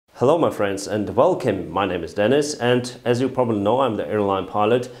Hello my friends and welcome. My name is Dennis and as you probably know I'm the airline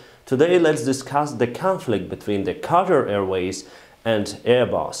pilot. Today let's discuss the conflict between the Qatar Airways and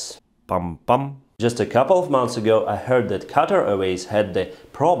Airbus. Just a couple of months ago I heard that Qatar Airways had the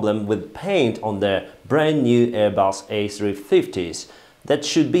problem with paint on their brand new Airbus A350s. That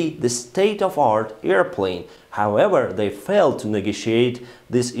should be the state-of-art airplane. However, they failed to negotiate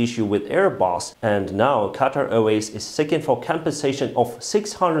this issue with Airbus, and now Qatar Airways is seeking for compensation of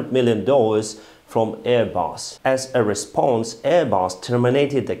 $600 million from Airbus. As a response, Airbus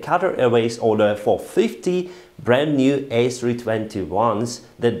terminated the Qatar Airways order for 50 brand new A321s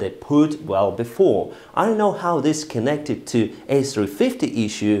that they put well before. I don't know how this connected to A350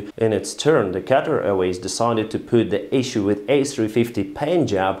 issue. In its turn, the Qatar Airways decided to put the issue with A350 paint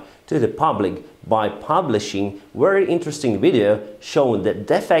job to the public by publishing very interesting video showing the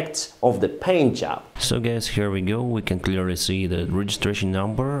defects of the paint job. So guys, here we go. We can clearly see the registration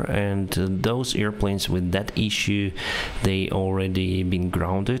number, and those airplanes with that issue, they already been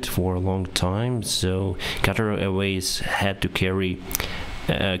grounded for a long time. So Qatar Airways had to carry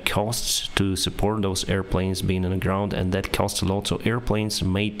costs to support those airplanes being on the ground, and that costs a lot. So airplanes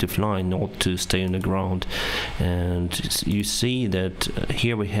made to fly, not to stay on the ground. And you see that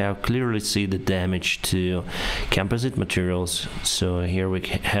here we have clearly see the damage to composite materials. So here we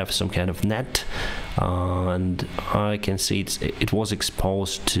have some kind of net, and I can see it was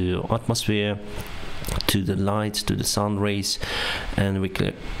exposed to atmosphere, to the lights, to the sun rays, and we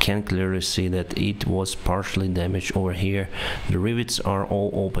can clearly see that it was partially damaged over here. The rivets are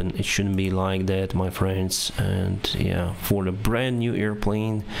all open. It shouldn't be like that, my friends. And yeah, for the brand new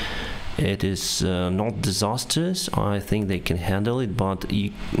airplane, it is not disastrous. I think they can handle it, but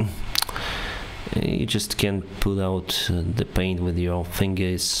you just can't pull out the paint with your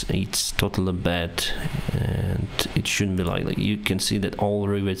fingers. It's totally bad, and it shouldn't be like that. You can see that all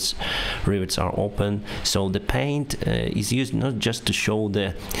rivets are open. So the paint is used not just to show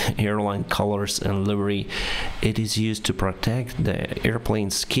the airline colors and livery. It is used to protect the airplane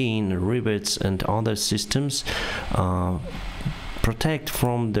skin, rivets, and other systems. Protect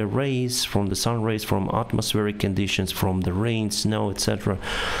from the rays, from the sun rays, from atmospheric conditions, from the rain, snow, etc.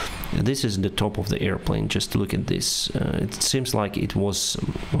 This is the top of the airplane. Just look at this. It seems like it was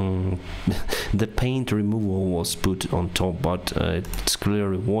the paint removal was put on top, but it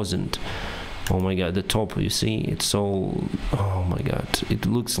clearly wasn't. Oh my god, the top, you see, it's all, oh my god, it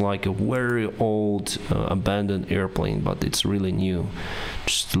looks like a very old abandoned airplane, but it's really new.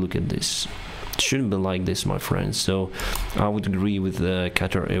 Just look at this. It shouldn't be like this, my friends. So I would agree with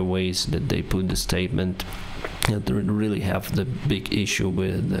Qatar Airways that they put the statement that they really have the big issue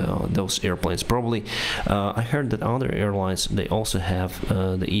with those airplanes. Probably I heard that other airlines, they also have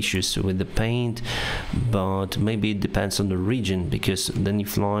the issues with the paint, but maybe it depends on the region, because then you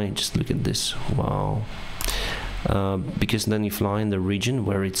fly, just look at this, wow. Because then you fly in the region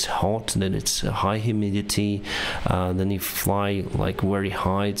where it's hot, then it's high humidity, then you fly like very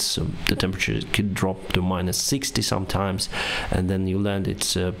high, so the temperature could drop to -60 sometimes, and then you land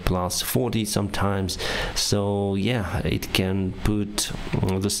it's +40 sometimes. So yeah, it can put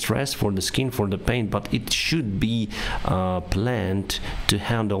the stress for the skin, for the paint, but it should be planned to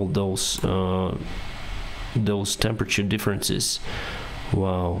handle those temperature differences.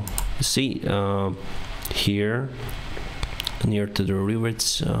 Wow, see here near to the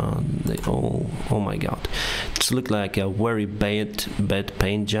rivets, they all, oh my god, it looks like a very bad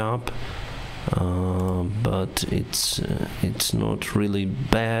paint job, but it's not really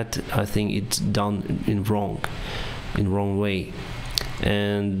bad. I think it's done in wrong way.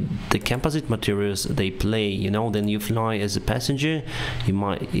 And the composite materials, they play, you know. Then you fly as a passenger, you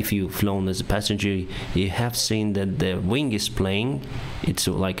might, if you've flown as a passenger, you have seen that the wing is playing, it's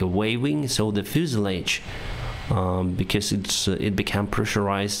like a waving. So the fuselage, because it became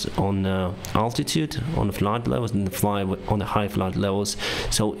pressurized on altitude, on the flight levels, and fly on the high flight levels,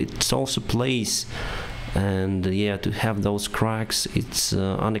 so it also plays. And yeah, to have those cracks, it's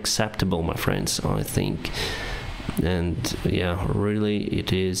unacceptable, my friends, I think. And yeah, really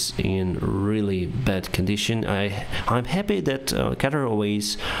it is in really bad condition. I'm happy that Qatar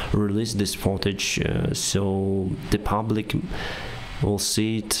Airways released this footage, so the public will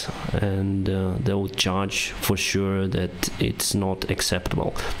see it, and they will judge for sure that it's not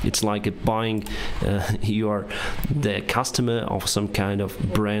acceptable. It's like buying, you are the customer of some kind of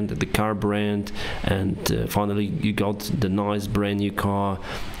brand, the car brand, and finally you got the nice brand new car,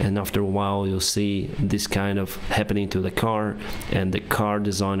 and after a while you'll see this kind of happening to the car, and the car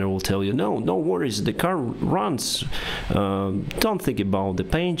designer will tell you, no worries, the car runs, don't think about the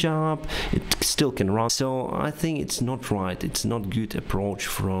paint job, it's still can run. So I think it's not right, it's not good approach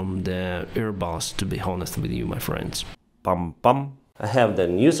from the Airbus, to be honest with you, my friends. Pum pum. I have the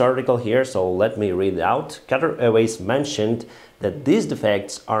news article here, so let me read it out. Qatar Airways mentioned that these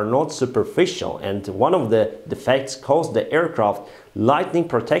defects are not superficial, and one of the defects caused the aircraft lightning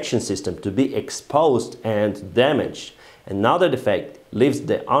protection system to be exposed and damaged. Another defect leaves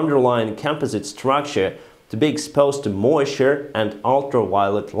the underlying composite structure to be exposed to moisture and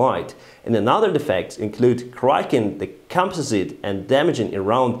ultraviolet light. And another defects include cracking the composite and damaging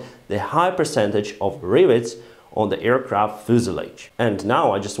around the high percentage of rivets on the aircraft fuselage. And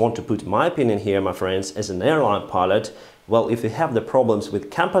now I just want to put my opinion here, my friends, as an airline pilot. Well, if you have the problems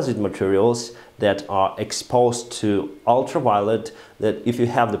with composite materials that are exposed to ultraviolet, that if you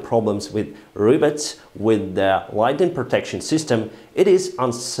have the problems with rivets, with the lightning protection system, it is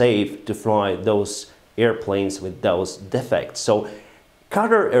unsafe to fly those airplanes with those defects. So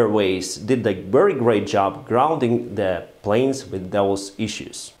Qatar Airways did a very great job grounding the planes with those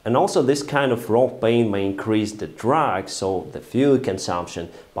issues. And also this kind of rough paint may increase the drag, so the fuel consumption.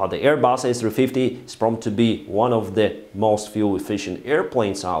 But the Airbus A350 is proven to be one of the most fuel efficient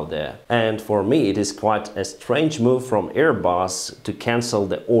airplanes out there. And for me it is quite a strange move from Airbus to cancel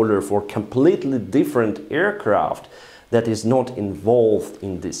the order for completely different aircraft that is not involved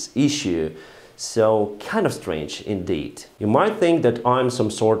in this issue. So kind of strange indeed. You might think that I'm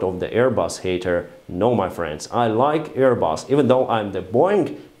some sort of the Airbus hater. No, my friends, I like Airbus. Even though I'm the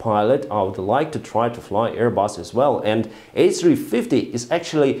Boeing pilot, I would like to try to fly Airbus as well. And A350 is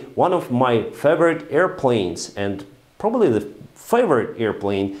actually one of my favorite airplanes and probably the favorite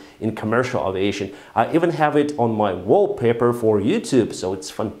airplane in commercial aviation. I even have it on my wallpaper for YouTube, so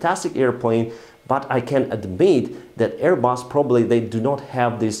it's a fantastic airplane. But I can admit that Airbus probably they do not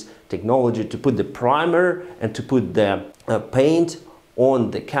have this technology to put the primer and to put the paint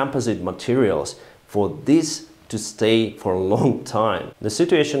on the composite materials for this to stay for a long time. The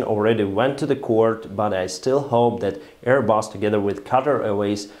situation already went to the court, but I still hope that Airbus together with Qatar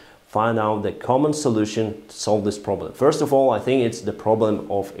Airways find out the common solution to solve this problem. First of all, I think it's the problem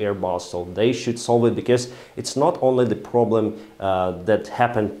of Airbus, so they should solve it, because it's not only the problem that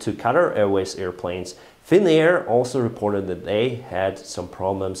happened to Qatar Airways airplanes. Finnair also reported that they had some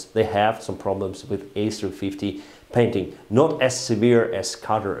problems. They have some problems with A350 painting. Not as severe as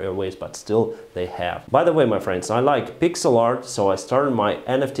Qatar Airways, but still they have. By the way, my friends, I like pixel art, so I started my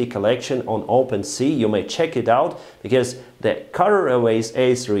NFT collection on OpenSea. You may check it out, because the Qatar Airways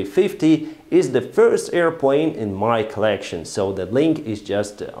A350 is the first airplane in my collection. So the link is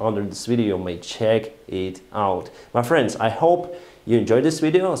just under this video. You may check it out. My friends, I hope you enjoyed this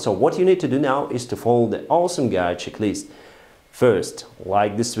video. So what you need to do now is to follow the awesome guide checklist. First,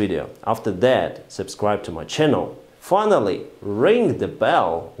 like this video. After that, subscribe to my channel. Finally, ring the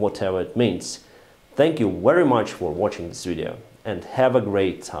bell, whatever it means. Thank you very much for watching this video and have a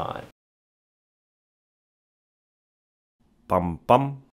great time. Pum pum.